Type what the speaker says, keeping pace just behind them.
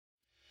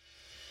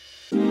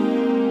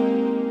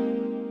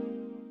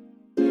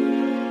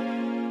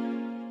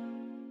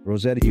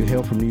Rosetta, you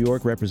hail from New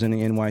York representing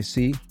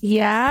NYC.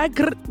 Yeah,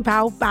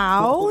 bow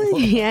bow.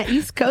 Yeah,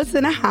 East Coast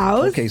in the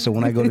house. Okay, so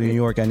when I go to New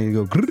York, I need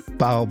to go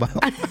bow bow.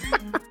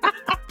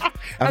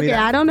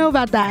 I don't know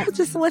about that.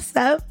 Just what's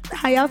up?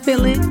 How y'all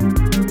feeling?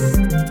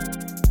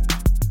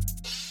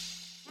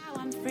 Now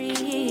I'm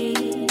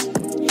free,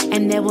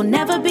 and there will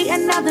never be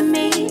another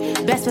me.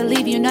 Best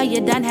believe you know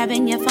you're done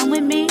having your fun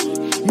with me.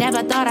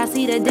 Never thought I'd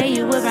see the day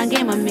you would run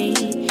game with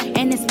me.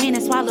 And this pain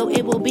to swallow,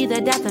 it will be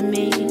the death of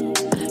me.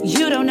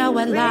 You don't know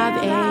what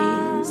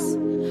love is.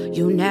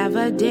 You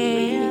never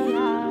did.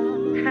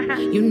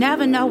 You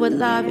never know what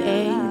love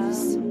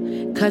is,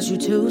 'cause you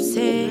too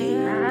sick.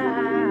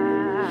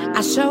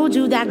 I showed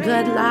you that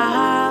good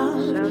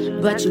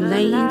love, but you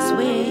lane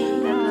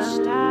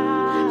switched.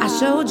 I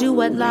showed you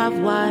what love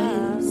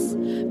was,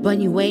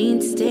 but you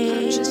ain't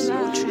stitched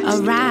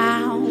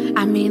around.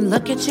 I mean,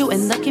 look at you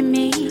and look at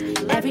me.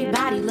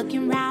 Everybody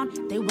looking around,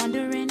 they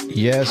wondering.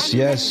 Yes.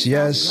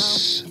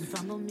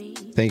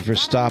 Thank you for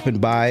stopping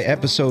by.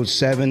 Episode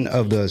 7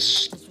 of the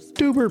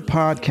Stuber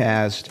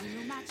Podcast.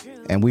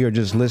 And we are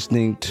just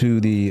listening to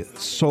the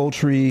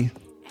sultry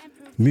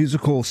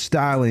musical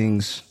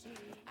stylings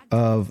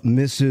of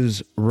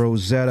Mrs.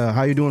 Rosetta.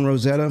 How you doing,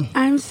 Rosetta?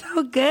 I'm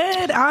so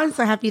good. I'm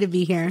so happy to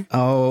be here.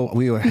 Oh,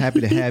 we are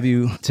happy to have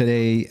you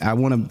today. I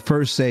want to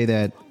first say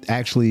that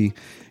actually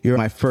you're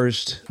my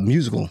first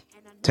musical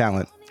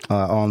talent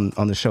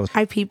on the show.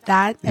 I peeped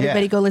that.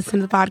 Everybody go listen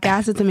to the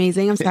podcast. It's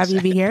amazing. I'm so happy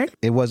to be here.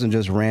 It wasn't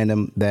just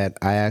random that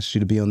I asked you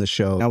to be on the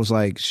show. I was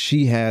like,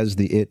 she has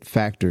the it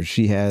factor.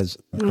 She has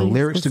the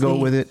lyrics to go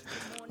with it,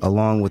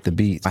 along with the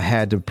beat. I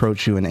had to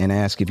approach you and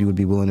ask if you would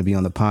be willing to be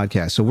on the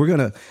podcast. So we're going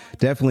to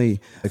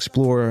definitely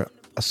explore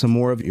some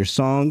more of your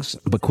songs,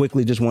 but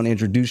quickly just want to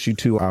introduce you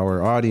to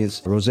our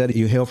audience. Rosetta,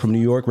 you hail from New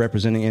York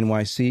representing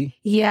NYC.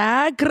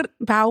 Yeah,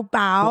 bow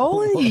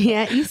bow.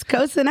 Yeah, East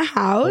Coast in the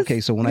house.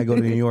 Okay, so when I go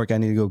to New York, I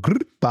need to go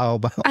bow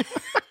bow.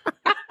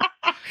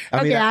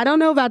 I don't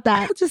know about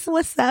that. Just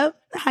what's up?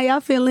 How y'all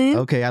feeling?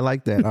 Okay, I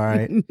like that. All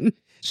right.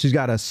 She's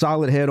got a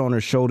solid head on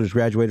her shoulders,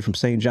 graduated from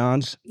St.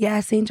 John's. Yeah,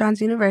 St. John's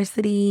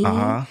University,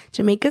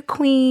 Jamaica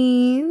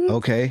Queen.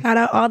 Okay. Shout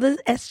out all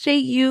the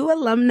SJU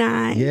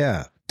alumni.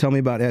 Yeah. Tell me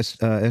about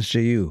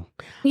SJU.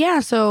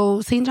 Yeah,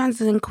 so St.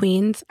 John's is in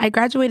Queens. I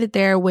graduated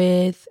there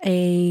with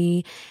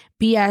a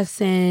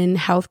BS in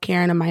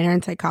healthcare and a minor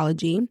in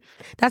psychology.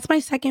 That's my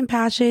second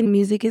passion.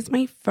 Music is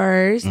my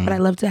first, but I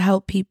love to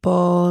help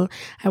people.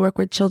 I work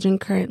with children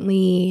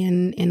currently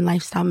in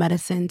lifestyle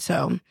medicine.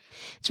 So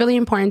it's really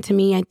important to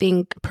me. I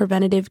think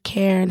preventative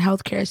care and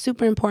healthcare is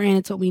super important.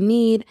 It's what we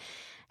need.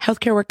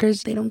 Healthcare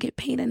workers, they don't get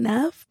paid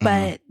enough,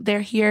 but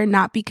they're here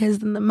not because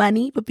of the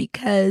money, but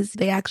because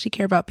they actually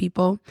care about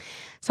people.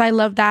 So I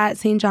love that.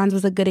 St. John's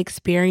was a good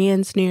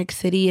experience. New York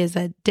City is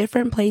a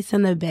different place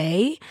in the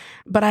Bay,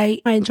 but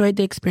I enjoyed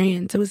the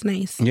experience. It was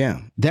nice.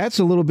 Yeah, that's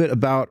a little bit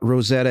about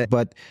Rosetta,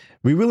 but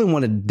we really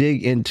want to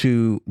dig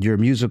into your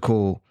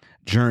musical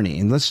journey.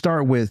 And let's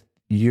start with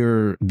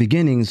your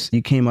beginnings.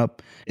 You came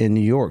up in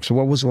New York. So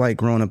what was it like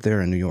growing up there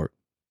in New York?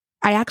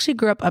 I actually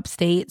grew up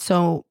upstate.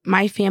 So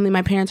my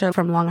parents are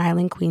from Long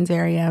Island, Queens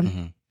area.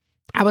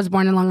 I was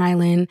born in Long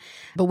Island,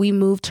 but we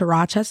moved to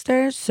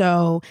Rochester.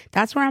 So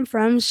that's where I'm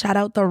from. Shout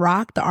out The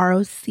Rock, the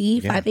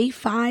ROC,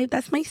 585.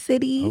 That's my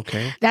city.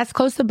 Okay. That's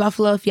close to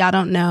Buffalo, if y'all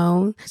don't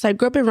know. So I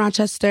grew up in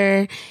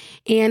Rochester,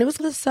 and it was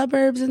the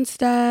suburbs and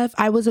stuff.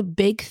 I was a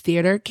big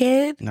theater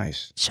kid.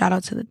 Nice. Shout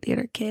out to the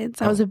theater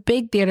kids. I was a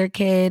big theater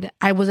kid.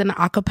 I was in an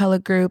a cappella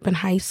group in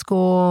high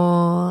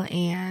school,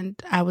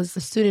 and I was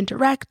a student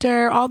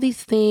director, all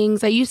these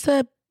things. I used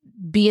to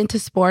be into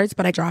sports,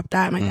 but I dropped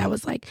that. My dad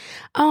was like,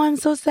 oh, I'm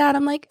so sad.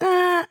 I'm like,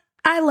 I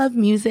love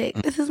music.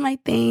 This is my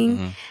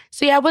thing.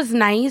 So yeah, it was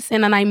nice.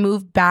 And then I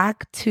moved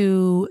back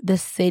to the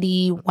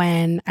city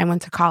when I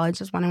went to college.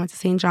 That's when I went to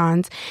St.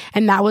 John's.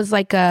 And that was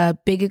like a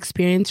big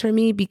experience for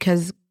me,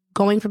 because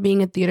going from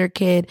being a theater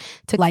kid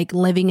to like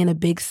living in a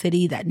big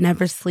city that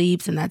never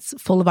sleeps and that's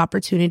full of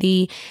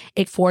opportunity,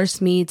 it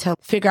forced me to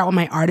figure out what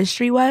my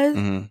artistry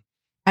was.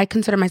 I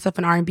consider myself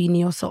an R&B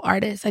neo-soul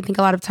artist. I think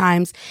a lot of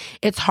times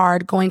it's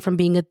hard going from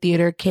being a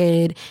theater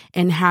kid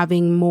and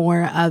having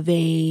more of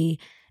a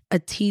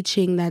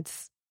teaching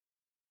that's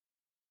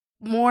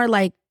more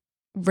like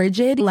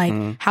rigid, like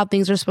how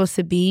things are supposed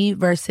to be,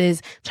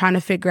 versus trying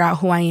to figure out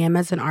who I am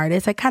as an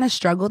artist. I kind of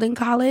struggled in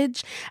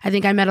college. I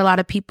think I met a lot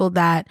of people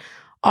that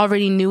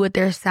already knew what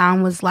their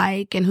sound was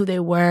like and who they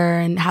were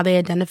and how they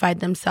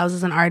identified themselves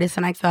as an artist.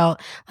 And I felt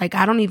like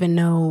I don't even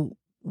know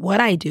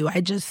what I do.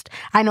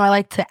 I know I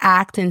like to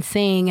act and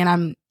sing and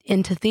I'm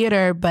into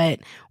theater, but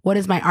what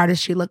does my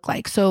artistry look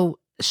like? So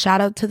shout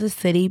out to the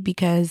city,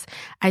 because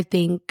I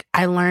think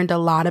I learned a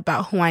lot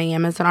about who I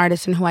am as an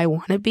artist and who I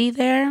want to be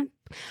there.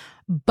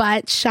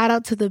 But shout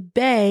out to the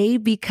Bay,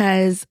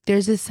 because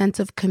there's this sense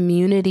of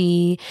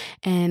community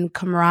and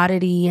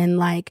camaraderie and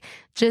like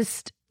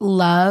just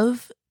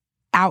love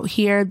out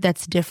here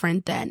that's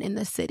different than in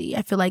the city.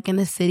 I feel like in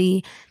the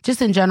city,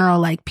 just in general,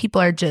 like people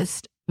are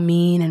just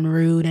mean and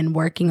rude and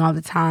working all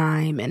the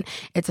time. And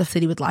it's a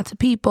city with lots of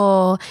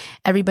people.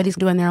 Everybody's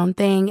doing their own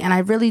thing. And I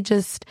really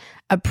just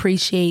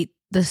appreciate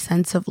the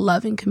sense of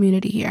love and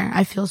community here.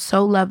 I feel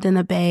so loved in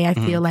the Bay. I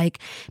feel like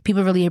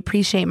people really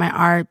appreciate my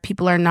art.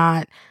 People are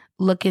not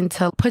looking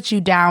to put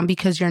you down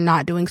because you're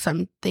not doing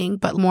something,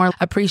 but more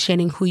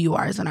appreciating who you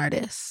are as an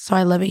artist. So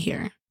I love it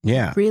here.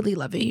 Yeah. Really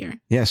love it here.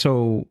 Yeah.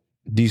 So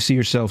do you see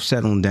yourself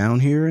settling down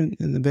here in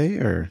the Bay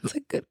or? That's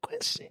a good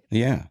question.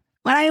 Yeah.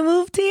 When I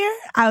moved here,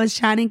 I was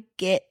trying to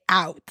get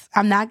out.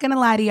 I'm not going to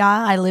lie to y'all.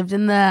 I lived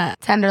in the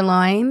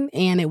Tenderloin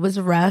and it was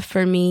rough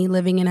for me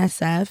living in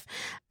SF.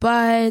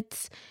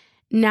 But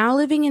now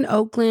living in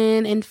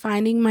Oakland and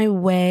finding my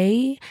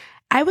way,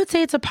 I would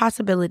say it's a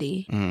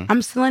possibility.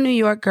 I'm still a New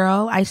York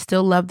girl. I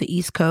still love the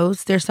East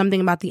Coast. There's something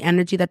about the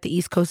energy that the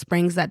East Coast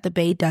brings that the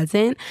Bay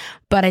doesn't.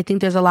 But I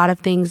think there's a lot of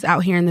things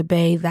out here in the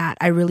Bay that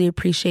I really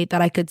appreciate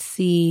that I could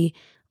see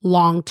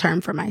long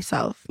term for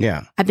myself.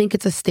 Yeah. I think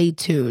it's a stay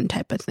tuned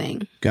type of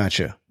thing.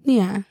 Gotcha.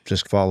 Yeah.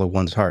 Just follow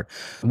one's heart.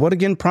 What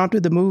again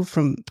prompted the move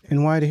from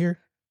NY to here?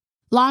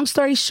 Long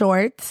story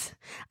short,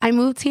 I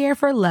moved here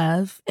for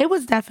love. It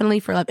was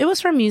definitely for love. It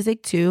was for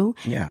music too.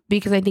 Yeah.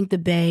 Because I think the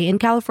Bay and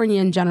California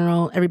in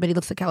general, everybody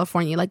looks at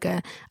California like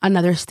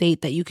another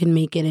state that you can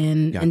make it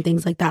in and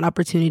things like that,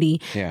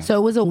 opportunity. Yeah. So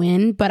it was a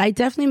win, but I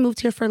definitely moved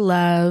here for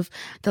love.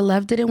 The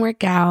love didn't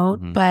work out,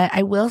 but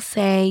I will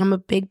say I'm a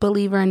big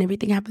believer in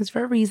everything happens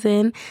for a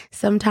reason.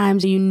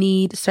 Sometimes you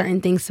need certain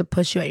things to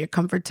push you at your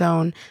comfort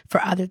zone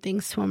for other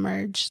things to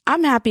emerge.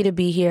 I'm happy to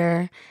be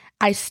here.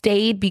 I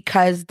stayed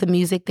because the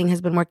music thing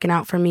has been working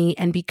out for me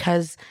and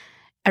because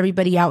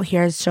everybody out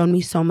here has shown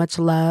me so much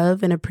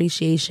love and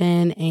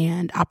appreciation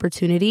and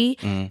opportunity.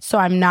 So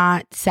I'm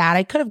not sad.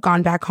 I could have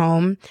gone back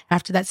home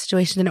after that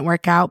situation didn't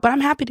work out, but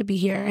I'm happy to be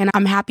here. And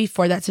I'm happy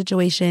for that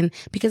situation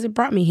because it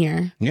brought me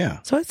here. Yeah.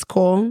 So it's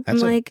cool.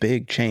 That's I'm a like,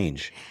 big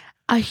change.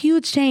 a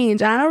huge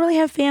change. I don't really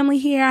have family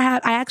here. I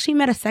actually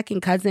met a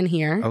second cousin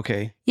here.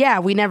 Okay. Yeah,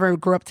 we never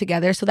grew up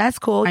together. So that's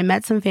cool. I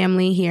met some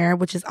family here,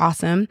 which is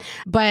awesome.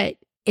 But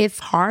it's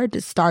hard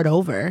to start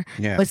over,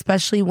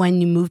 especially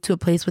when you move to a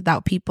place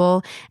without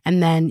people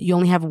and then you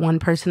only have one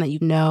person that you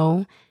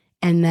know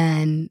and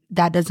then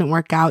that doesn't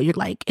work out. You're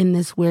like in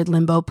this weird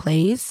limbo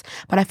place.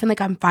 But I feel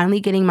like I'm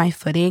finally getting my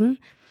footing.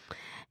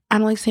 I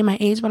don't like to say my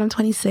age, but I'm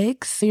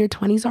 26. So your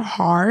 20s are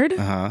hard.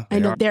 I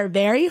know they're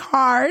very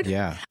hard.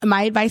 Yeah.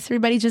 My advice to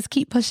everybody, just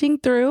keep pushing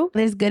through.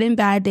 There's good and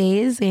bad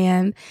days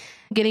and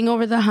getting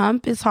over the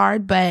hump is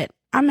hard, but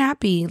I'm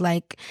happy.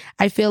 Like,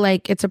 I feel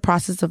like it's a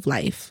process of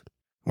life.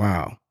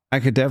 Wow. I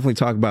could definitely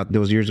talk about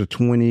those years of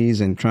 20s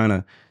and trying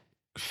to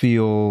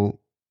feel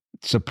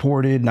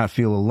supported, not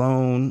feel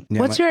alone.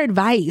 What's your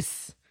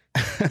advice?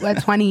 What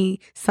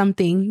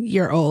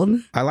 20-something-year-old?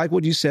 I like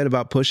what you said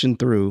about pushing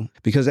through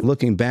because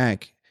looking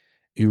back,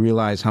 you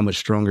realize how much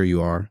stronger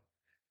you are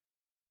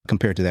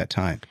compared to that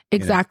time.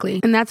 Exactly.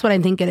 And that's what I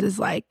think it is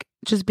like.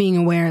 Just being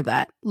aware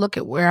that look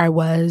at where I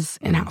was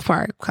and how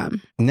far I've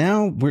come.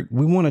 Now we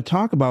want to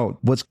talk about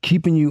what's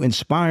keeping you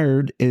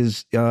inspired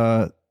is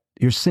your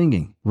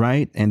singing,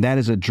 right? And that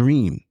is a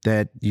dream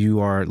that you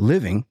are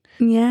living.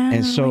 Yeah.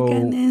 And so my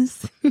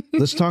goodness.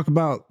 let's talk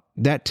about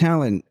that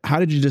talent. How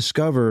did you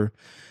discover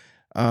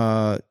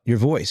your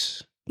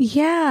voice?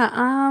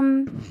 Yeah.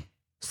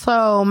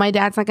 So my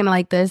dad's not going to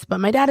like this, but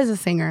my dad is a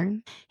singer.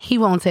 He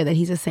won't say that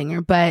he's a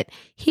singer, but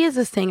he is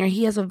a singer.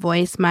 He has a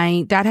voice.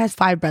 My dad has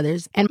 5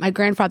 brothers, and my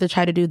grandfather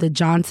tried to do the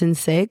Johnson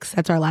 6.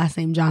 That's our last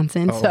name,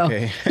 Johnson. Oh,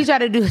 okay. So he tried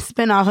to do a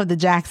spinoff of the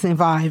Jackson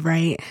 5,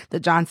 right? The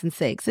Johnson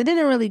 6. It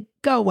didn't really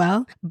go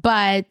well,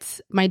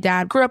 but my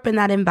dad grew up in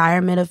that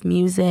environment of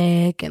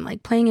music and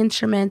like playing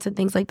instruments and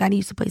things like that. He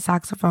used to play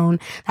saxophone.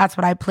 That's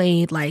what I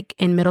played like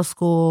in middle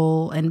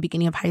school and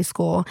beginning of high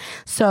school.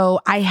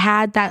 So I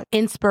had that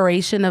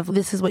inspiration of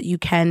this is what you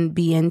can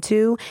be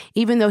into.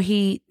 Even though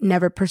he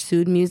never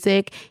pursued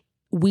music,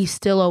 we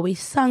still always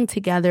sung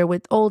together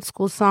with old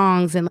school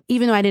songs. And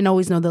even though I didn't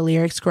always know the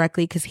lyrics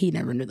correctly, because he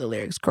never knew the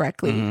lyrics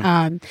correctly.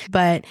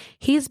 But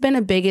he's been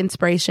a big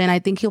inspiration. I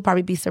think he'll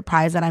probably be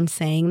surprised that I'm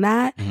saying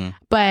that.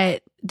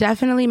 But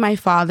definitely my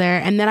father.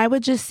 And then I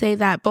would just say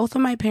that both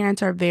of my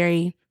parents are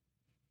very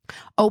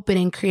open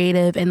and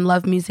creative and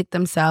love music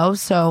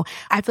themselves. So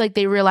I feel like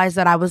they realized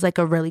that I was like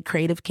a really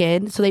creative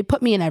kid. So they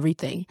put me in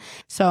everything.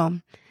 So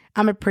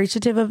I'm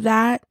appreciative of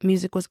that.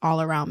 Music was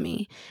all around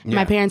me. Yeah.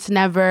 My parents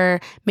never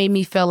made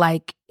me feel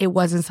like it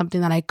wasn't something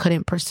that I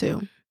couldn't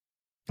pursue.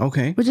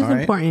 Okay. Which is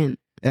important.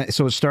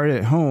 So it started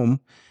at home.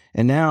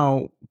 And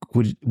now,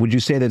 would you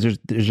say that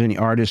there's any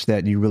artist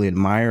that you really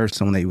admire,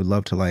 someone that you would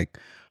love to like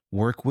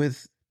work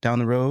with down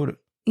the road?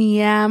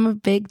 Yeah, I'm a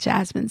big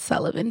Jasmine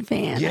Sullivan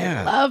fan.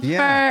 Yeah, I love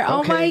her.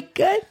 Oh my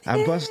goodness.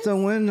 I bust the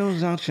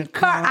windows out your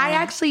car. I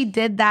actually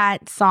did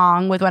that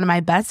song with one of my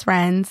best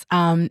friends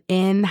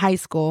in high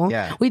school.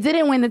 Yeah. We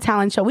didn't win the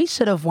talent show. We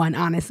should have won,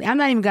 honestly. I'm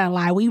not even going to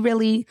lie. We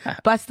really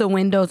bust the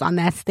windows on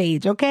that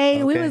stage,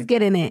 okay? We was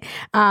getting it.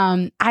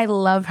 I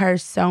love her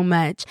so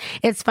much.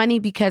 It's funny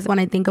because when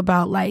I think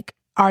about like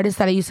artists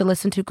that I used to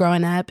listen to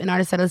growing up and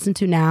artists that I listen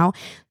to now,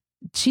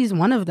 she's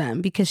one of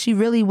them because she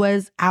really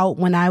was out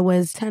when I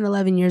was 10,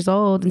 11 years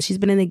old, and she's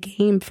been in the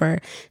game for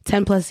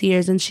 10 plus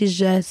years, and she's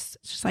just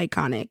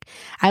iconic.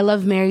 I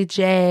love Mary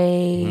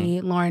J,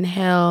 Lauryn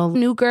Hill,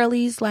 new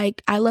girlies.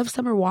 Like, I love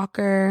Summer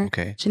Walker,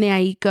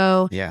 Jhené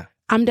Aiko. Yeah.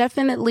 I'm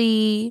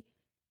definitely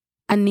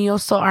a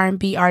neo-soul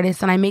R&B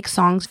artist, and I make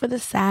songs for the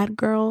sad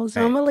girls.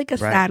 I'm like a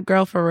sad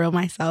girl for real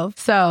myself.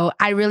 So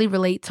I really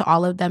relate to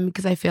all of them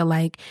because I feel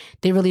like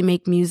they really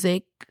make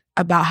music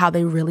about how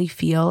they really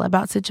feel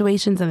about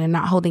situations, and they're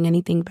not holding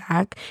anything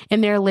back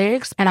in their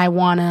lyrics. And I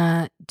want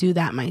to do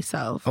that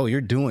myself. Oh, you're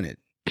doing it.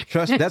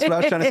 Trust me. That's what I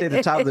was trying to say at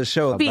the top of the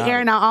show. Be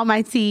airing out all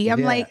my tea.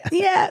 I'm like,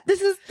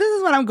 this is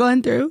what I'm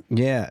going through.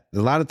 Yeah. A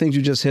lot of things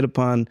you just hit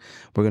upon.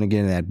 We're going to get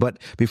into that. But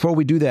before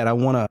we do that, I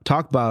want to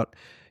talk about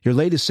your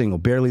latest single,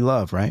 Barely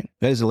Love, right?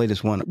 That is the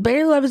latest one.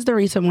 Barely Love is the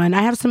recent one.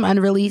 I have some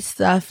unreleased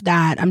stuff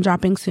that I'm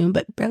dropping soon,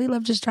 but Barely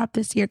Love just dropped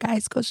this year,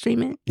 guys. Go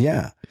stream it.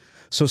 Yeah.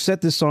 So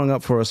set this song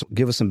up for us.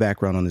 Give us some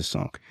background on this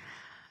song.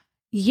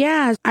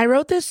 Yeah. I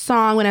wrote this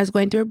song when I was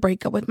going through a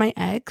breakup with my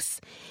ex,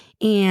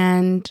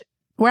 and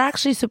we're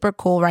actually super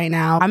cool right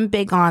now. I'm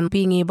big on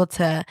being able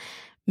to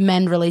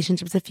mend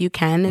relationships if you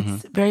can.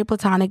 It's very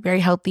platonic, very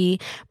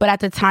healthy, but at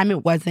the time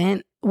it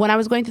wasn't. When I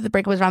was going through the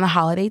breakup, it was around the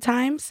holiday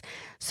times.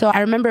 So I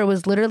remember it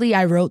was literally,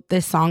 I wrote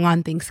this song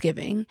on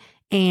Thanksgiving,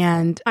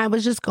 and I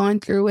was just going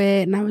through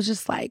it, and I was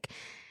just like,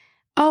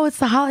 oh, it's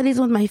the holidays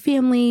with my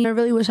family. I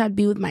really wish I'd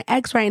be with my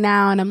ex right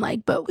now. And I'm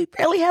like, but we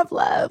barely have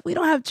love. We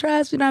don't have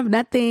trust. We don't have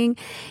nothing.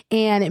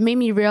 And it made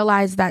me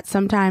realize that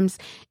sometimes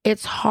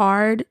it's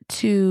hard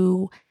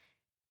to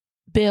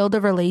build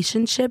a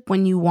relationship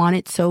when you want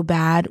it so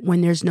bad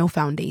when there's no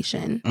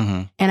foundation.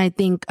 And I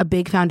think a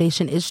big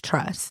foundation is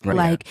trust.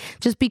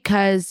 Just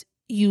because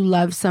you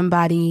love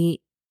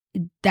somebody,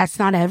 that's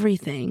not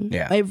everything.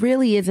 Yeah. It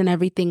really isn't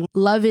everything.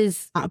 Love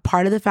is a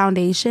part of the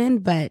foundation,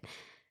 but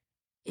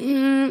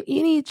you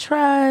need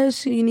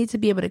trust. You need to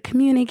be able to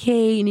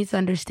communicate. You need to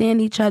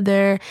understand each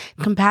other.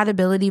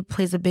 Compatibility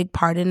plays a big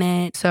part in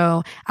it.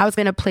 So I was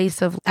in a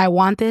place of, I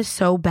want this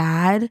so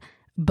bad,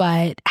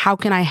 but how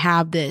can I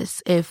have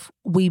this if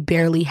we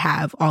barely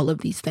have all of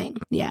these things?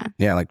 Yeah.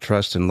 Yeah, like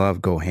trust and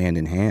love go hand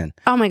in hand.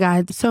 Oh my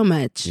God, so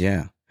much.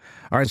 Yeah.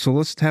 All right, so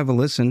let's have a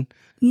listen.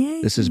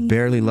 Yay. This is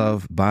Barely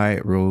Love by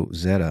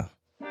Rosetta.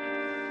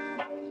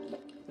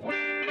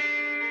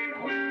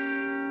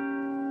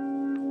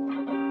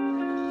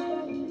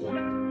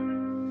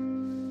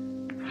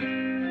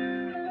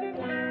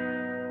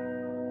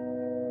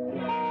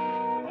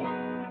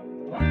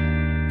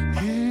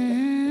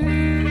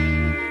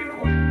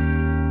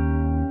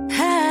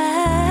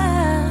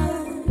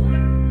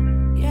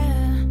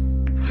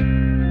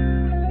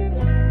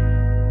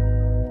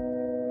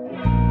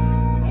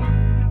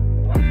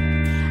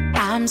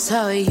 I'm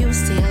so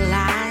used to your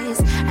lies.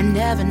 I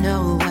never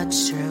know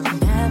what's true.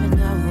 Never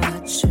know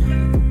what's true.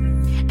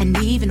 And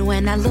even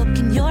when I look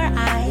in your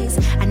eyes,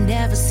 I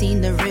never seen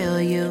the real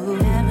you.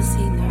 Never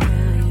seen the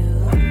real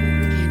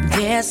you.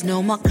 There's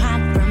no more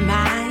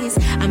compromise.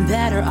 I'm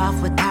better off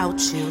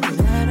without you.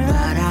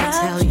 But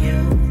I'll tell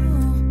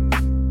you,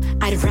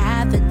 I'd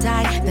rather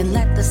die than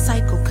let the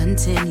cycle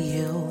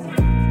continue.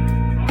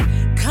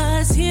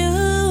 'Cause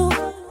you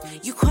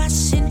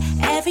question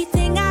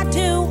everything I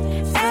do.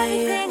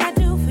 Everything I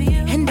do for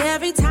you. And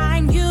every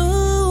time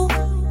you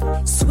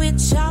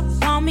switch up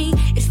on me,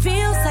 it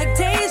feels like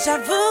deja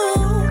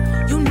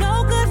vu. You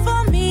know good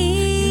for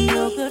me. You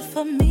know good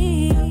for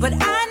me. But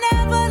I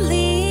never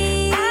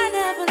leave. I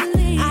never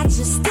leave. I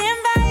just stand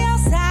by your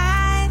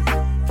side.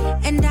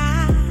 And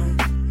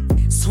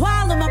I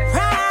swallow my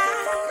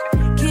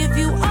pride. Give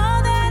you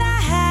all that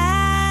I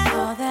had.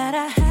 All that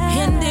I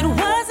had. And it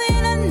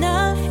wasn't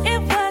enough.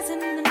 It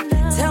wasn't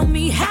enough. Tell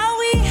me how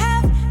we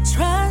have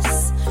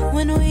trust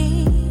when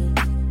we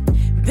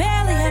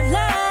barely have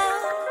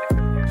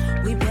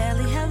love. We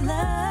barely have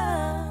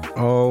love.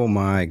 Oh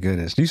my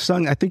goodness.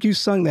 I think you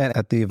sung that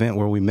at the event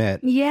where we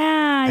met.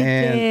 Yeah, I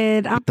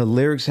did. The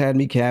lyrics had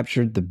me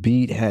captured. The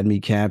beat had me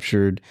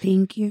captured.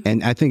 Thank you.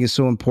 And I think it's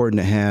so important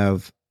to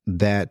have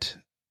that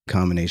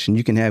combination.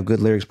 You can have good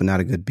lyrics, but not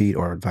a good beat,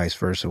 or vice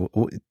versa.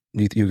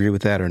 You agree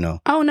with that or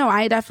no? Oh, no,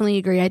 I definitely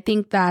agree. I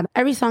think that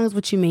every song is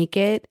what you make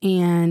it.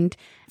 And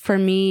for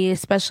me,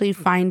 especially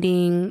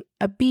finding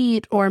a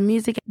beat or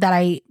music that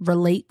I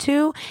relate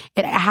to,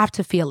 I have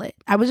to feel it.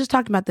 I was just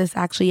talking about this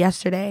actually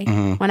yesterday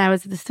when I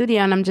was at the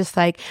studio, and I'm just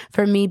like,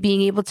 for me,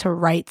 being able to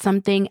write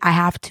something, I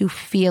have to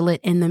feel it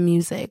in the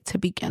music to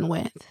begin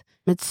with.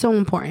 It's so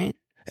important.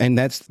 And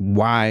that's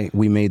why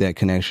we made that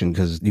connection,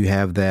 because you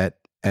have that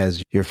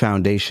as your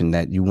foundation,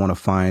 that you want to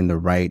find the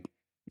right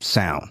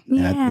sound.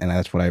 Yeah. And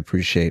that's what I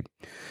appreciate.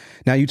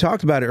 Now, you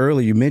talked about it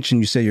earlier.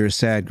 You said you're a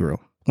sad girl.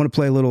 I want to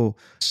play a little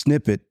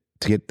snippet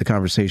to get the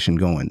conversation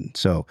going.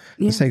 So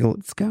let's take a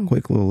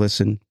quick little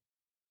listen.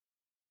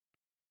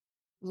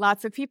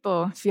 Lots of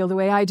people feel the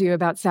way I do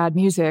about sad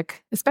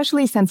music,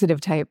 especially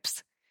sensitive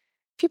types.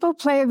 People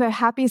play the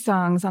happy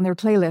songs on their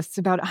playlists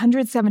about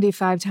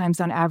 175 times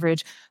on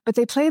average, but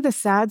they play the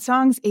sad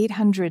songs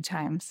 800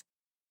 times.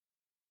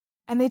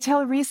 And they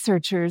tell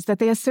researchers that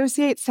they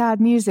associate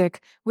sad music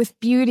with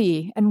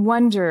beauty and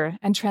wonder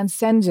and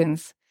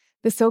transcendence,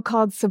 the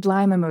so-called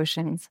sublime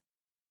emotions.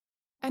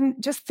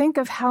 And just think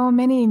of how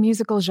many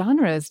musical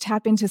genres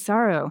tap into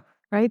sorrow,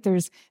 right?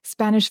 There's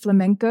Spanish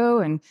flamenco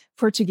and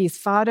Portuguese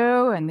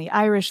fado and the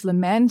Irish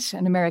lament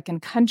and American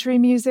country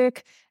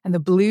music and the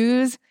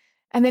blues,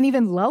 and then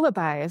even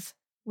lullabies,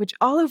 which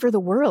all over the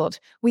world,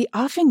 we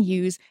often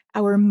use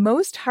our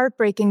most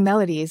heartbreaking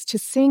melodies to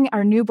sing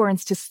our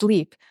newborns to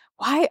sleep.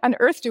 Why on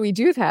earth do we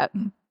do that?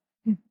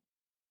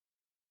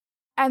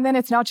 And then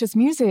it's not just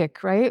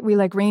music, right? We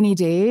like rainy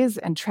days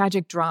and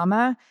tragic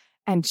drama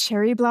and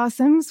cherry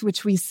blossoms,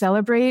 which we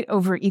celebrate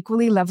over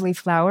equally lovely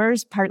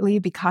flowers, partly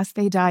because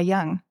they die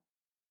young.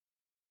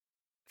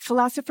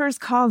 Philosophers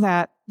call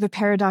that the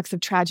paradox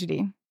of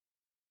tragedy.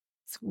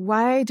 So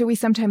why do we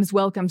sometimes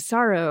welcome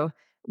sorrow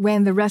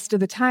when the rest of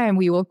the time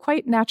we will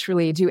quite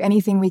naturally do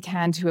anything we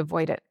can to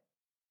avoid it?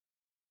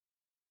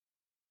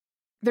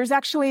 There's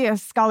actually a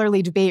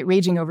scholarly debate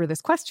raging over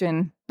this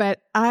question,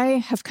 but I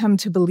have come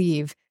to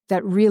believe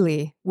that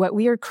really what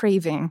we are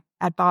craving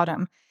at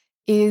bottom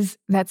is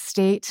that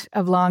state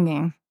of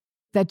longing,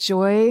 that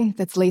joy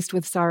that's laced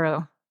with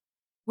sorrow,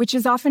 which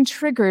is often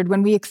triggered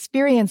when we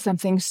experience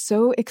something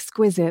so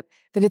exquisite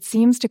that it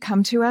seems to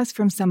come to us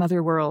from some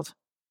other world.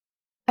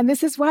 And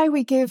this is why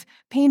we give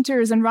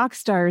painters and rock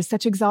stars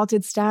such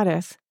exalted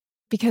status,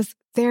 because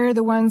they're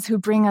the ones who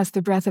bring us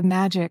the breath of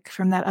magic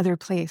from that other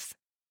place.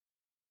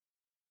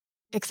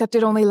 Except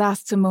it only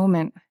lasts a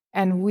moment,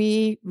 and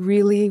we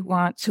really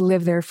want to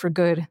live there for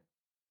good.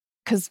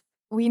 Because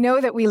we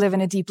know that we live in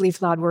a deeply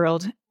flawed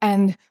world,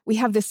 and we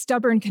have this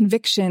stubborn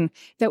conviction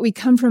that we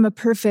come from a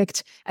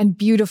perfect and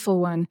beautiful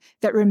one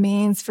that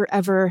remains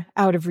forever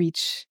out of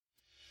reach.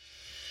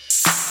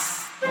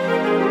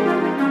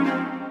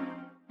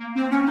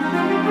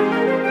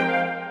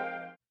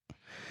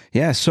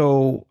 Yeah,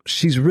 so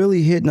she's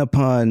really hitting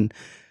upon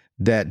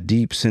that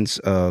deep sense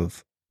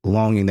of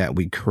longing that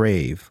we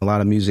crave. A lot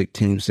of music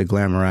tends to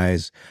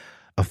glamorize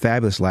a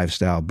fabulous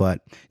lifestyle, but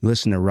you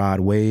listen to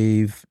Rod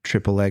Wave,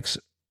 Triple X,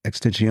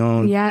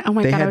 Extension. Yeah. Oh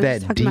my God. I was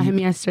just talking about him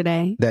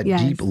yesterday. That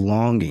deep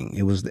longing.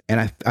 It was,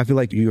 and I feel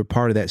like you're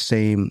part of that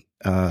same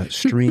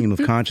stream of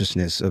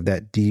consciousness of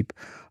that deep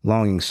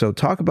longing. So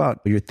talk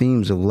about your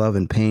themes of love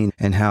and pain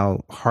and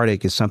how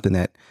heartache is something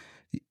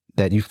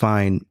that you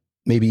find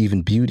maybe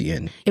even beauty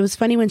in. It was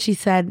funny when she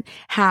said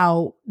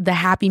how the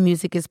happy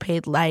music is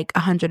played like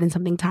 100 and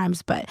something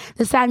times, but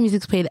the sad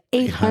music's played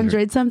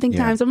 800 something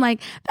times. I'm like,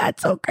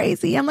 that's so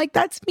crazy. I'm like,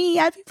 that's me.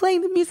 I've been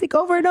playing the music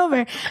over and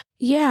over.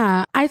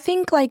 Yeah, I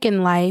think like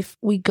in life,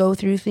 we go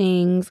through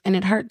things and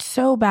it hurts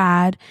so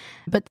bad,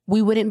 but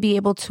we wouldn't be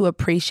able to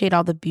appreciate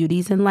all the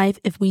beauties in life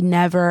if we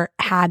never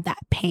had that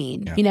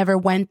pain. Yeah. We never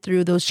went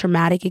through those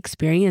traumatic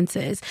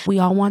experiences. We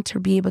all want to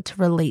be able to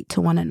relate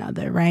to one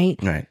another, right?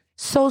 Right.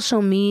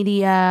 Social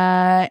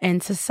media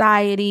and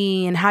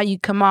society and how you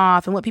come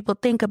off and what people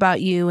think about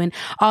you and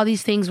all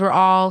these things were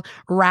all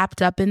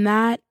wrapped up in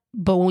that.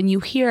 But when you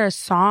hear a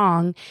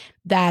song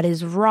that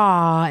is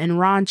raw and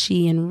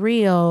raunchy and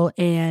real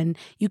and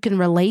you can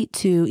relate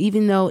to,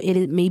 even though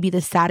it may be the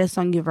saddest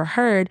song you ever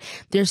heard,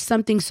 there's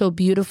something so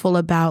beautiful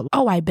about,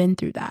 oh, I've been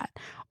through that.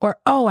 Or,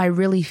 oh, I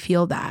really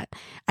feel that.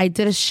 I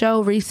did a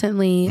show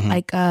recently,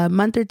 like a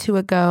month or two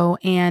ago,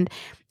 and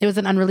it was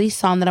an unreleased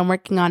song that I'm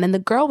working on. And the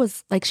girl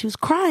was like, she was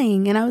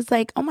crying. And I was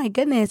like, oh my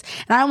goodness.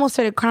 And I almost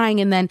started crying.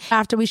 And then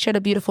after we shared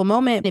a beautiful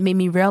moment, it made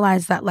me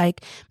realize that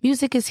like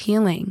music is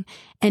healing.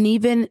 And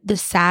even the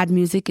sad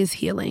music is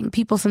healing.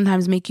 People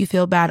sometimes make you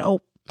feel bad.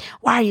 Oh,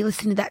 why are you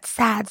listening to that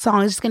sad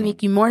song? It's just going to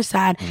make you more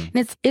sad.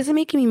 And is it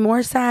making me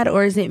more sad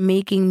or is it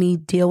making me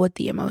deal with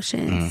the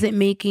emotions? Is it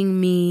making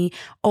me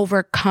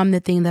overcome the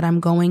thing that I'm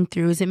going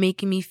through? Is it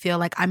making me feel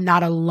like I'm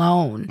not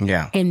alone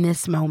in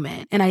this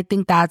moment? And I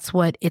think that's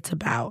what it's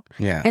about.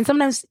 Yeah. And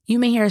sometimes you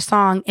may hear a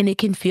song and it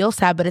can feel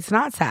sad, but it's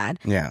not sad.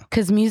 Yeah.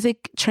 Because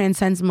music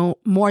transcends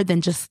more than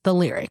just the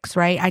lyrics,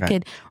 right? I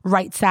could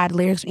write sad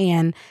lyrics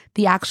and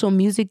the actual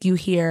music you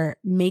hear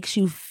makes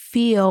you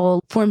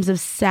feel forms of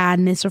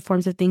sadness or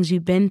forms of things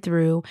you've been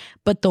through,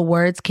 but the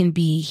words can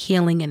be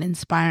healing and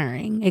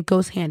inspiring. It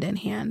goes hand in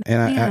hand.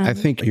 And I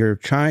think you're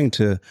trying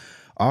to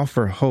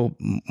offer hope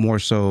more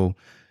so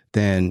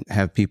than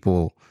have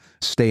people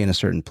stay in a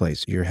certain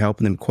place. You're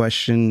helping them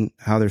question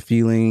how they're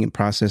feeling and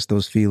process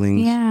those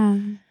feelings. Yeah.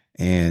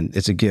 And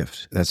it's a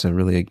gift. That's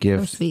really a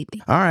gift. So sweet.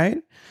 All right.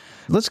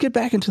 Let's get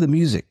back into the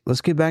music.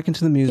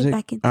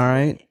 All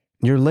right.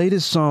 Your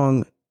latest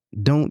song,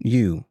 Don't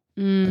You.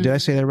 Did I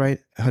say that right?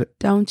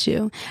 Don't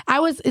You?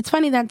 It's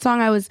funny, that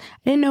song, I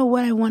didn't know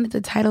what I wanted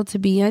the title to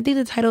be. I think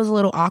the title is a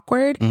little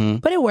awkward,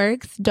 but it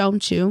works.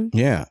 Don't You?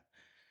 Yeah.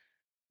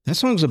 That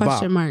song's about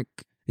question mark.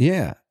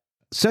 Yeah.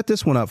 Set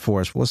this one up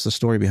for us. What's the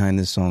story behind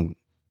this song?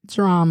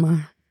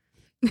 Drama.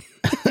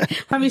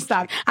 Let me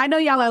stop. I know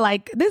y'all are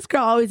like, this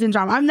girl always in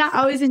drama. I'm not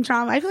always in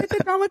drama. I feel like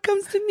the drama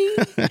comes to me.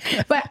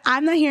 But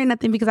I'm not hearing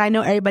nothing because I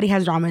know everybody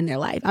has drama in their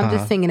life. I'm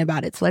just singing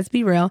about it. So let's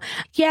be real.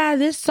 Yeah,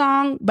 this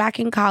song, back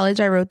in college,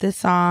 I wrote this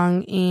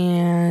song.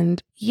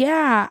 And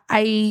yeah,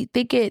 I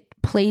think it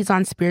plays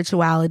on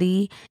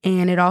spirituality,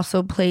 and it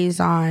also plays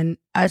on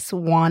us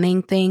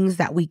wanting things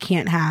that we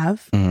can't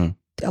have.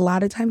 A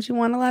lot of times you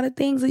want a lot of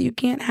things that you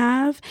can't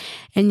have,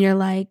 and you're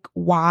like,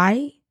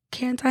 why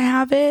can't I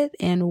have it?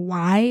 And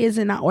why is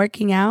it not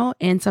working out?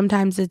 And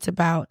sometimes it's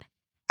about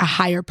a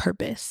higher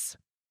purpose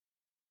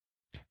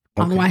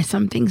on why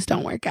some things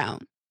don't work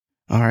out.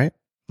 All right.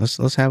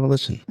 Let's have a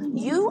listen.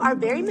 You are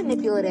very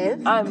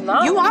manipulative. I'm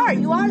not. You are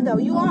though.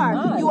 You are.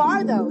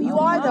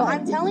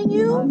 I'm telling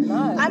you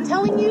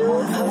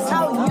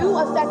how you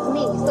affect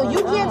me. So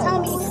you can't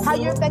tell me how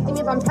you're affecting me.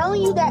 If I'm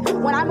telling you that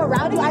when I'm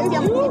around you, I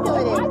feel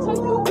manipulative. I tell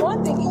you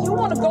one thing, and you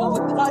want to go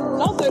with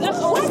another. That's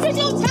all. What did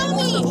you tell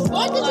me?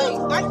 What did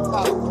you?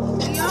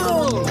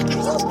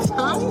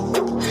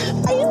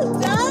 Are you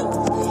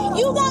dumb?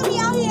 You got me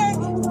out here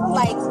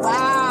like,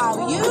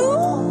 wow, you?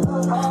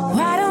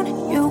 Why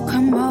don't you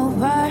come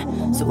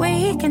over so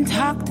we can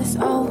talk this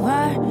over?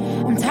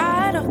 I'm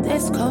tired of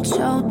this cold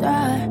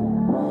shoulder.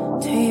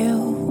 To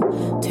you.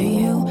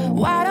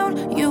 Why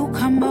don't you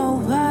come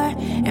over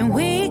and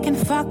we can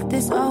fuck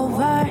this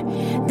over?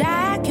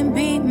 That can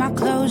be my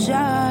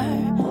closure.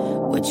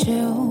 With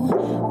you.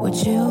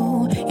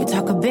 You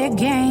talk a big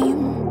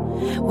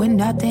game with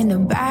nothing to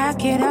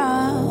back it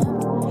up.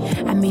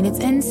 I mean, it's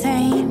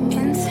insane.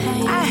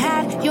 I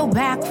had your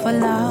back for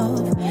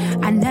love.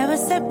 I never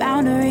set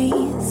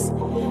boundaries,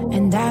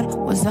 and that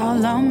was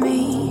all on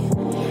me.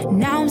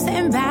 Now I'm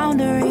setting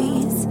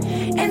boundaries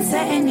and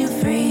setting you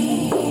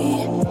free.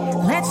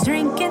 Let's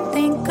drink and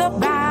think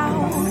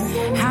about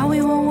how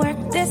we won't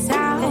work this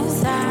out.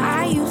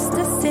 I used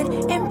to sit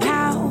and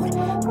pout,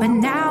 but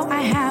now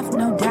I have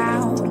no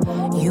doubt.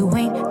 You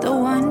ain't the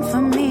one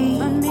for me.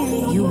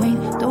 You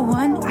ain't the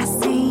one I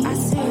see.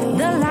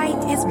 The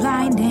light is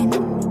blinding.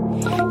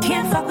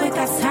 Can't fuck with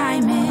that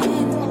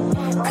timing.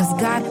 Cause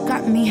God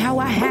got me how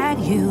I had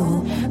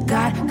you.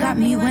 God got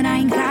me when I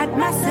ain't got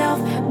myself.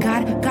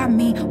 God got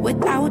me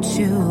without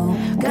you.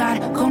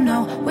 God gon'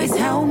 always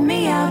help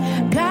me out.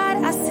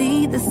 God, I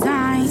see the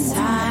signs.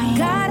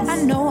 God,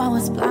 I know I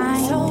was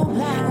blind.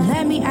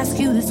 Let me ask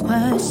you this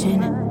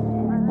question.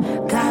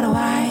 God,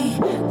 why?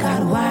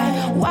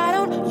 Why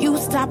don't you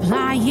stop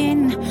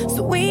lying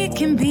so we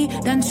can be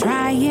done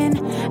trying?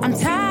 I'm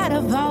tired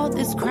of all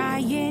this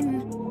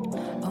crying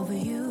over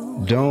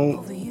you.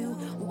 Don't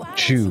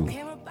chew.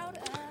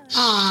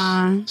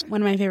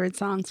 One of my favorite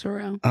songs, for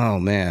real. Oh,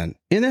 man.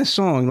 In that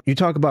song, you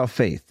talk about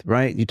faith,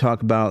 right? You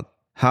talk about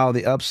how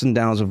the ups and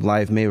downs of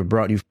life may have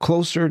brought you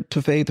closer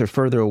to faith or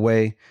further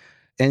away.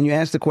 And you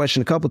asked the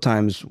question a couple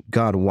times,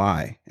 God,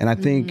 why? And I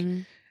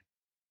think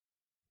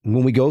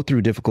when we go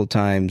through difficult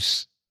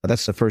times,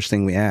 that's the first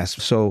thing we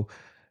ask. So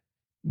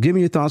give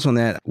me your thoughts on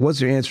that. What's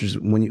your answers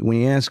when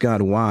you ask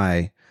God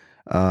why?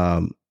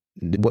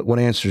 What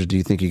answers do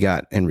you think you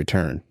got in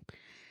return?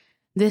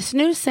 This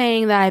new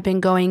saying that I've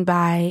been going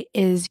by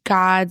is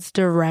God's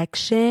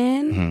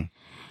direction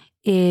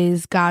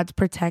is God's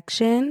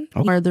protection,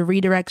 or the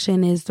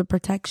redirection is the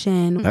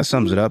protection. That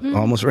sums it up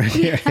almost right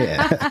here.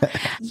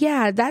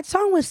 Yeah, that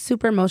song was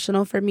super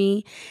emotional for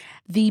me.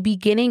 The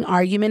beginning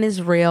argument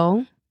is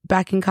real.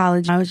 Back in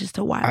college, I was just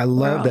a wild I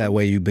love girl. that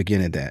way you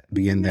begin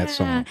that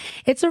song.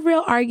 It's a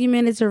real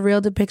argument. It's a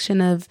real depiction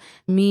of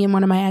me and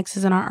one of my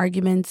exes and our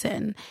arguments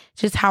and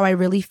just how I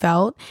really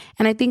felt.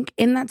 And I think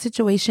in that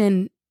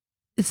situation,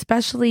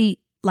 especially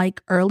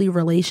like early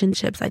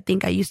relationships, I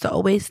think I used to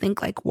always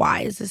think like,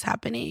 why is this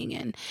happening?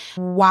 And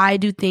why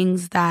do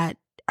things that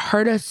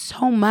hurt us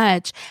so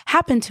much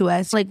happen to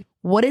us? Like,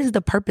 what is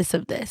the purpose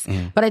of this?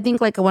 But I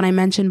think like when I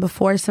mentioned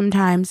before,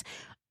 sometimes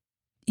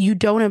you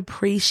don't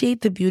appreciate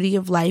the beauty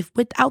of life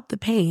without the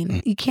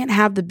pain. You can't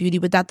have the beauty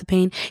without the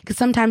pain, because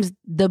sometimes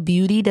the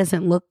beauty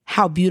doesn't look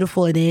how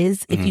beautiful it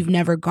is if you've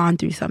never gone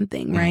through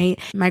something, right?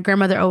 My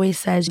grandmother always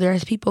says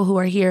there's people who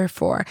are here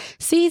for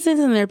seasons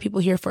and there are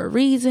people here for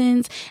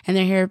reasons, and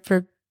they're here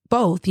for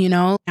both, you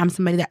know? I'm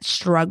somebody that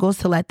struggles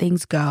to let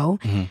things go.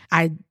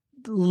 I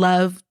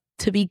love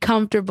to be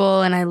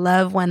comfortable, and I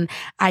love when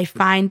I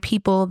find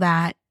people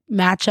that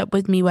match up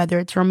with me, whether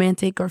it's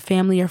romantic or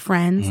family or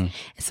friends.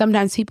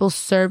 Sometimes people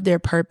serve their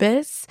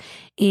purpose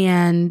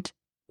and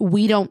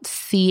we don't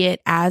see it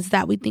as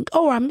that. We think,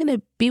 oh, I'm going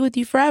to be with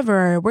you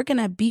forever. We're going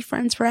to be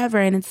friends forever.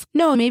 And it's,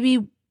 no,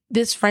 maybe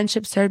this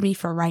friendship served me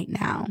for right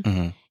now.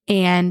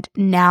 And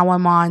now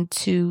I'm on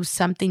to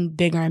something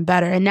bigger and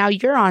better. And now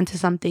you're on to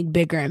something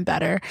bigger and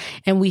better.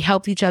 And we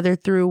helped each other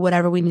through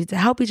whatever we need to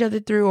help each other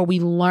through, or we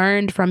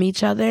learned from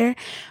each other.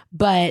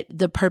 But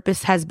the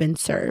purpose has been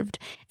served.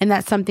 And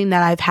that's something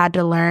that I've had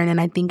to learn. And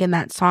I think in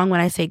that song,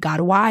 when I say, God,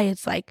 why?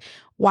 It's like,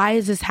 why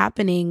is this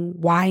happening?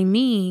 Why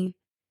me?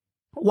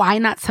 Why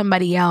not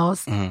somebody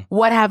else?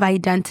 What have I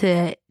done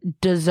to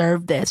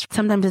deserve this?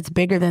 Sometimes it's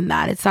bigger than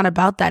that. It's not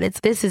about that.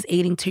 This is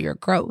aiding to your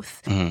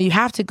growth. You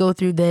have to go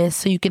through this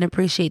so you can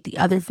appreciate the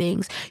other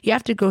things. You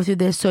have to go through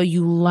this so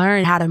you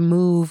learn how to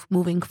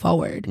moving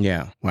forward.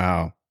 Yeah.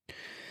 Wow.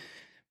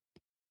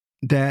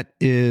 That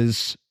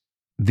is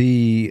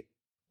the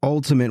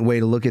ultimate way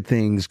to look at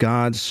things.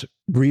 God's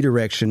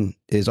redirection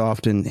is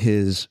often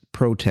his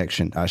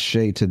protection.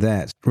 Ashe to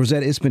that.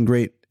 Rosetta, it's been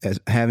great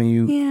having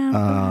you. Yeah,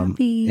 I'm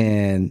happy.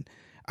 And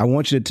I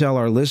want you to tell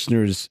our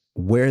listeners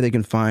where they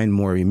can find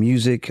more of your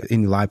music,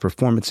 any live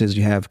performances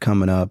you have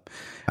coming up,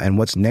 and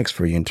what's next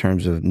for you in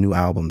terms of new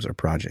albums or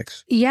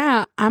projects.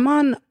 Yeah, I'm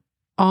on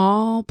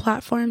all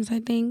platforms, I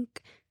think.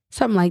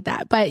 Something like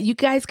that. But you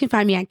guys can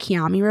find me at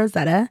Kiyomi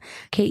Rosetta,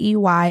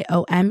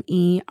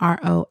 KEYOME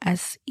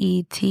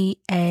ROSETA.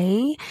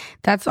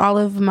 That's all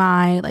of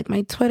my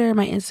Twitter,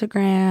 my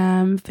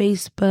Instagram,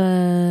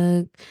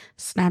 Facebook,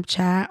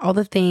 Snapchat, all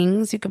the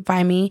things. You can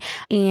find me.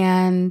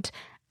 And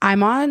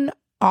I'm on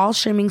all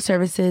streaming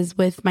services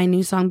with my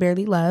new song,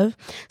 Barely Love.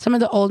 Some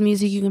of the old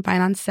music you can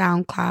find on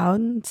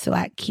SoundCloud, still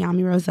at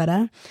Kiyomi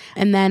Rosetta.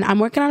 And then I'm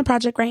working on a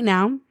project right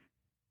now.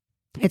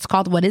 It's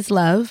called What Is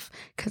Love?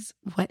 Because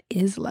what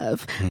is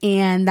love?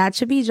 And that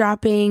should be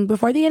dropping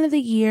before the end of the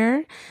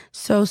year.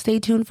 So stay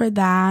tuned for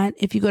that.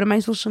 If you go to my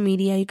social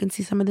media, you can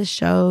see some of the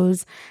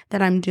shows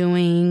that I'm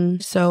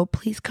doing. So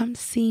please come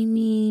see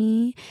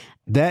me.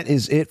 That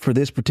is it for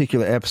this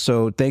particular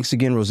episode. Thanks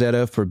again,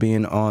 Rosetta, for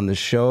being on the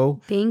show.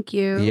 Thank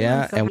you.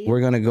 Yeah, and we're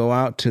going to go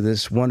out to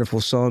this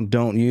wonderful song,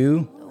 Don't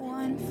You?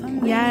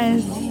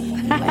 Yes.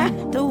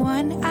 The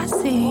one I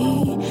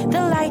see,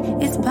 the light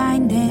is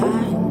blinding.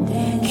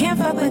 Can't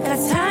fuck with that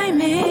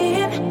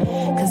timing.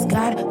 Cause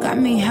God got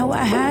me how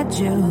I had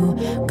you.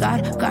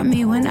 God got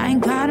me when I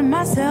ain't got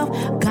myself.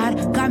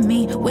 God got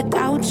me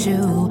without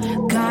you.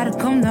 God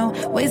come no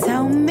ways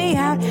help me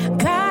out.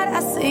 God,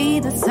 I see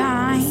the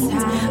signs.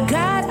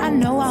 God, I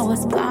know I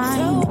was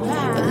blind.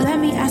 But let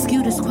me ask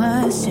you this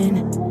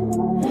question.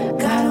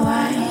 God,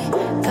 why?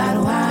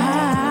 God,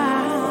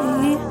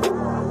 why?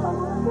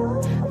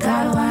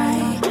 God,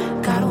 why?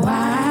 God,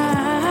 why?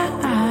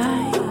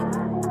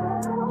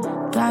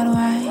 God,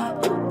 why?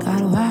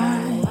 God, why? God, why?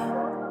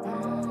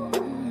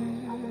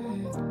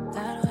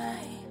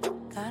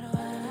 God,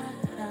 why?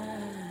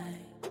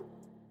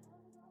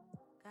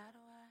 God,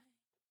 why?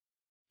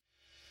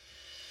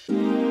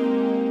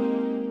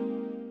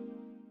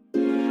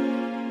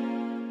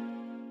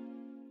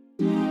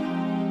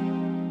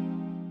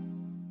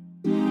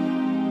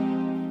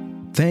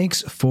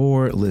 Thanks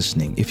for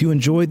listening. If you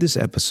enjoyed this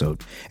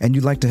episode and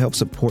you'd like to help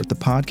support the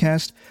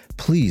podcast,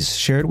 please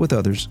share it with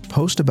others,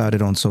 post about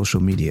it on social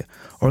media,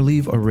 or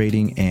leave a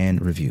rating and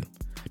review.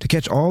 To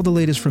catch all the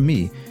latest from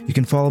me, you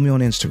can follow me on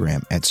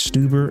Instagram at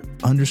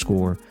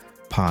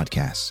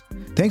Stuber_podcasts.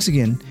 Thanks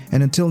again,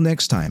 and until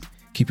next time,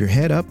 keep your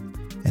head up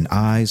and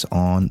eyes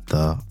on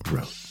the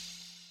road.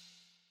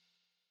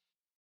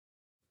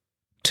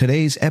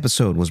 Today's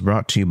episode was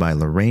brought to you by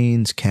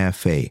Lorraine's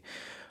Cafe.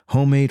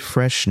 Homemade,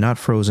 fresh, not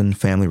frozen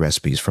family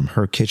recipes from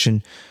her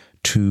kitchen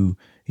to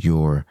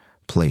your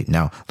plate.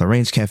 Now,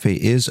 Lorraine's Cafe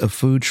is a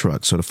food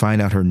truck, so to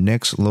find out her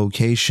next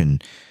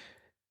location,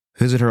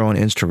 visit her on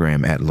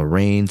Instagram at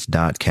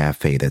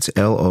lorraines.cafe. That's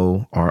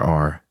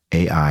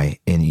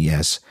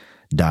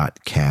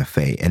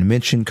LORRAINES.cafe. And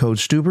mention code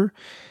Stuber,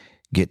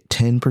 get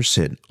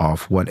 10%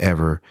 off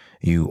whatever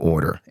you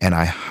order. And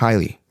I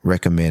highly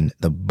recommend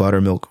the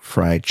buttermilk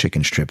fried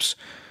chicken strips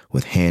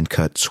with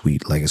hand-cut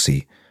Sweet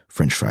Legacy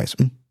French fries.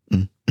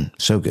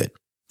 So good.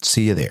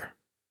 See you there.